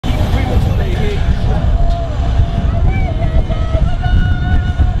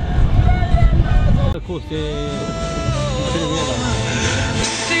course, yeah. I didn't realise.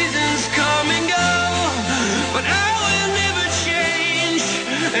 Seasons come and go, but I will never change,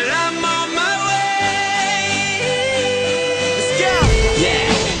 and I'm on my way. Let's go! Yeah,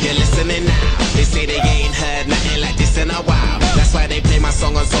 you're listening now. They say they ain't heard nothing like this in a while. That's why they play my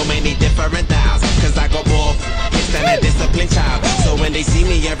song on so many different dials. Cause I got more hits than a disciplined child. So when they see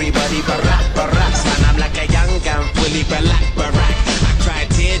me, everybody baracks. And I'm like a young gun, fully barack. I cry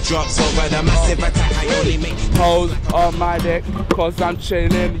teardrops over the massive attack. I only make hoes on my dick, cause I'm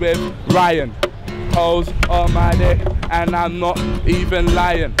chilling with Ryan. Hoes on my dick, and I'm not even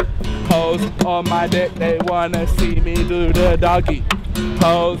lying. Hoes on my dick, they wanna see me do the doggy.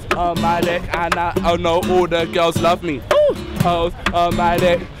 Hoes on my dick, and I know all the girls love me. Hoes on my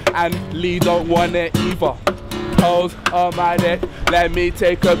dick, and Lee don't want it either. Hoes on my dick, let me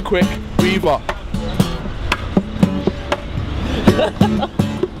take a quick breather.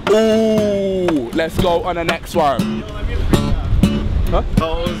 Ooh, let's go on the next one. Huh?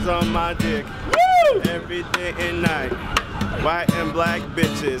 Hoes on my dick. Woo! Every day and night. White and black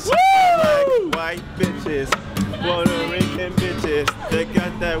bitches. Woo! Black, white bitches. Puerto Rican bitches. They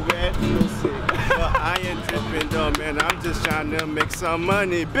got that wet Lucia. But I ain't tripping though, man. I'm just trying to make some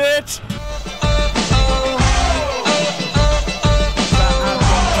money, bitch.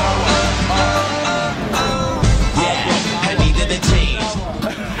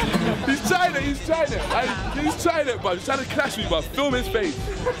 He's trying it, but he's trying to clash me, but film his face.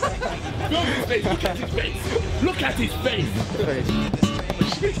 Film his face, look at his face. Look at his face.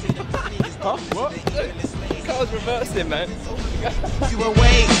 Huh? What? This car's reversing, man. You were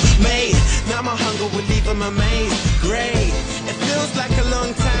wait, mate. Now my hunger will leave him amazed. Great. It feels like a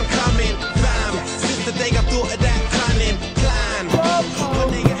long time coming. Bam. Since the day I thought of that cunning plan.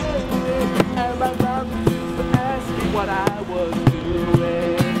 And my mom used to ask me what I was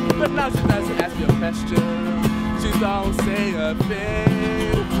doing. But now she doesn't ask me a question. She don't say a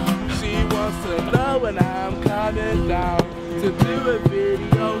thing. She wants to know when I'm coming down to do a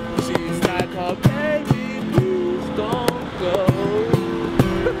video. She's like, oh baby, please don't go.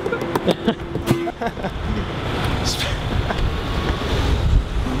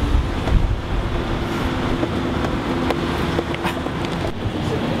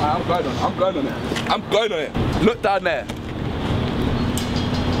 I'm going on it. I'm going on it. Look down there.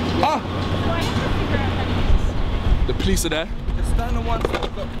 Ah! The police are there.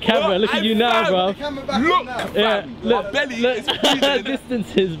 Camera, look at you now, bro. Look, yeah, look, my belly look, is breathing.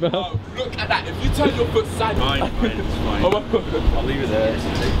 distances, bro. Oh, look at that. If you turn your foot sideways. Fine. Oh my God. I'll leave it there.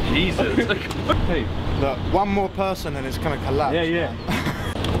 Jesus. Hey, look, one more person and it's gonna collapse. Yeah, yeah.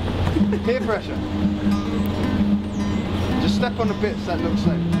 Peer pressure. Just step on the bits that look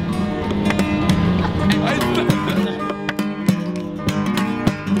safe.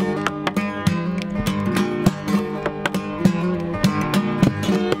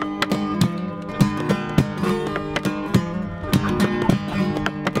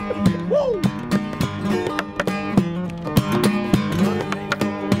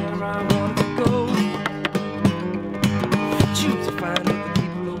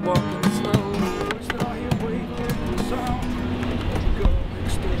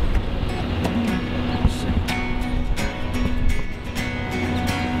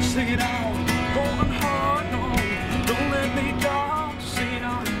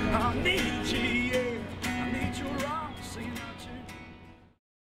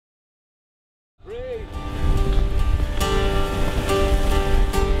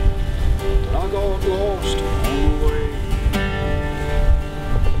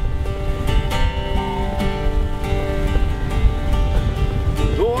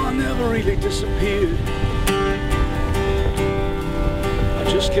 Disappeared. I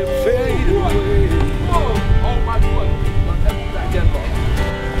just kept fading away. Oh my God.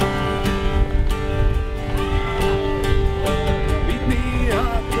 Meet me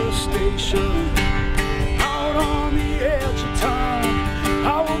at the station, out on the edge of town. I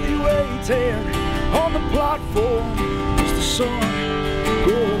will be waiting on the platform as the sun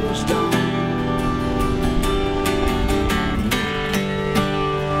goes down.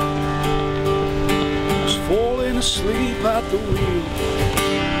 Falling asleep at the wheel.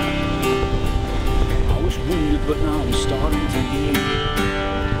 I was wounded, but now I'm starting to heal.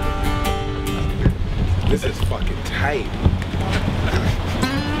 This is fucking tight.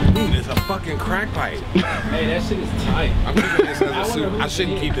 Dude, it's a fucking crack pipe. Hey, that shit is tight. I'm keeping this as a souvenir. I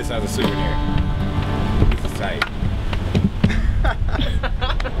shouldn't keep this as a souvenir. This is tight.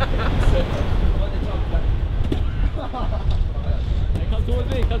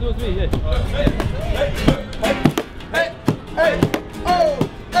 Come towards me, yeah. Hey, hey, hey, oh,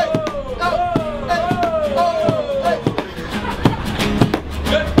 hey, oh, hey.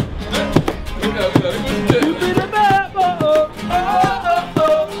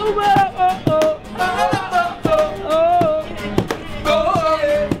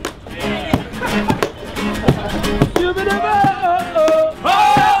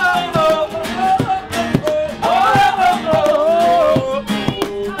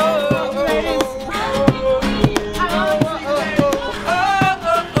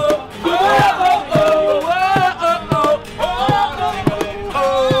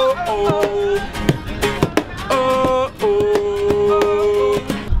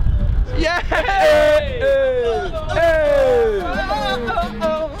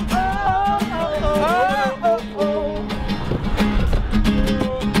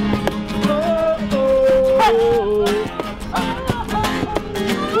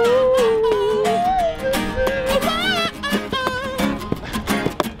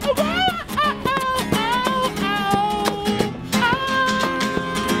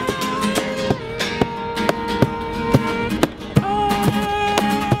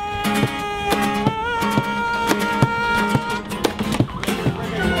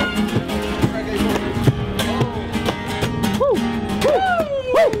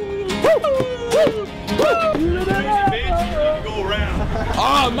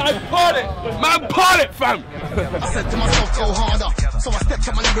 Oh, man, part it, fam. I said to myself, go harder. So I stepped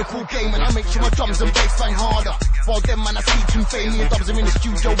up my lyrical game and I make sure my drums and bass bang harder. While them man are seeking fame, me and dubs are in the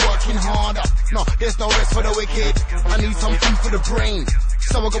studio working harder. No, there's no rest for the wicked. I need some food for the brain.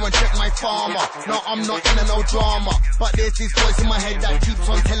 So I go and check my farmer. No, I'm not in no drama. But there's this voice in my head that keeps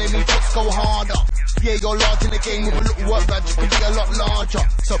on telling me let's go harder. Yeah, you're large in the game with a little work that you can be a lot larger.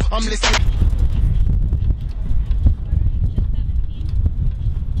 So I'm listening.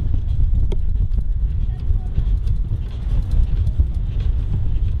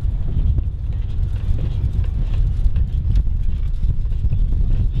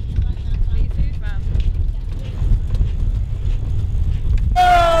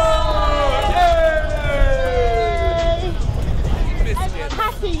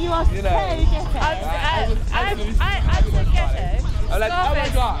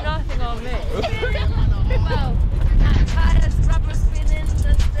 Nothing on me. Well, tires, rubber spinning,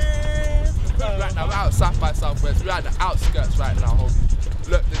 Right now, we're out South by Southwest. We're at the outskirts right now, homie.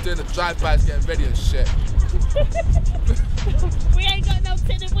 Look, they're doing the drive-bys, getting ready and shit. we ain't got no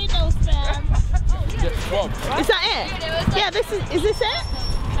tinted windows, fam. Get robbed. Is that it? Yeah, this is this it?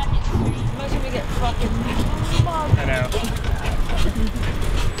 Imagine we get fucking mugged. I know.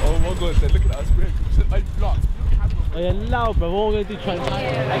 Oh my god, they're looking at us weird. I blocked. Oh yeah, loud, bro. What we're gonna do? Try and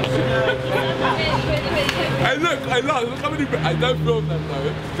Hey, look, how many. I don't film them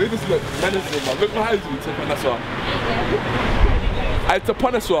though. They just look menacing, man. Look behind you, to Paneswa. Hey, to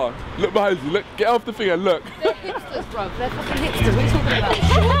Paneswa. Look behind you. Look, get off the thing and look. They're hipsters, bro. They're fucking hipsters. What are you talking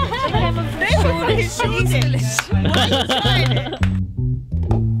about?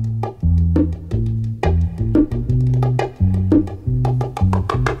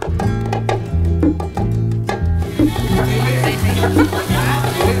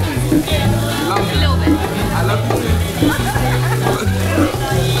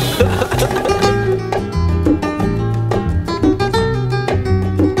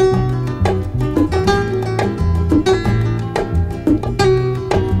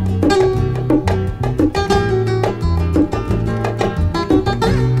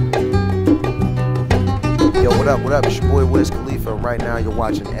 What up? It's your boy Wiz Khalifa. Right now you're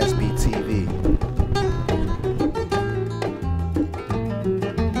watching SBTV.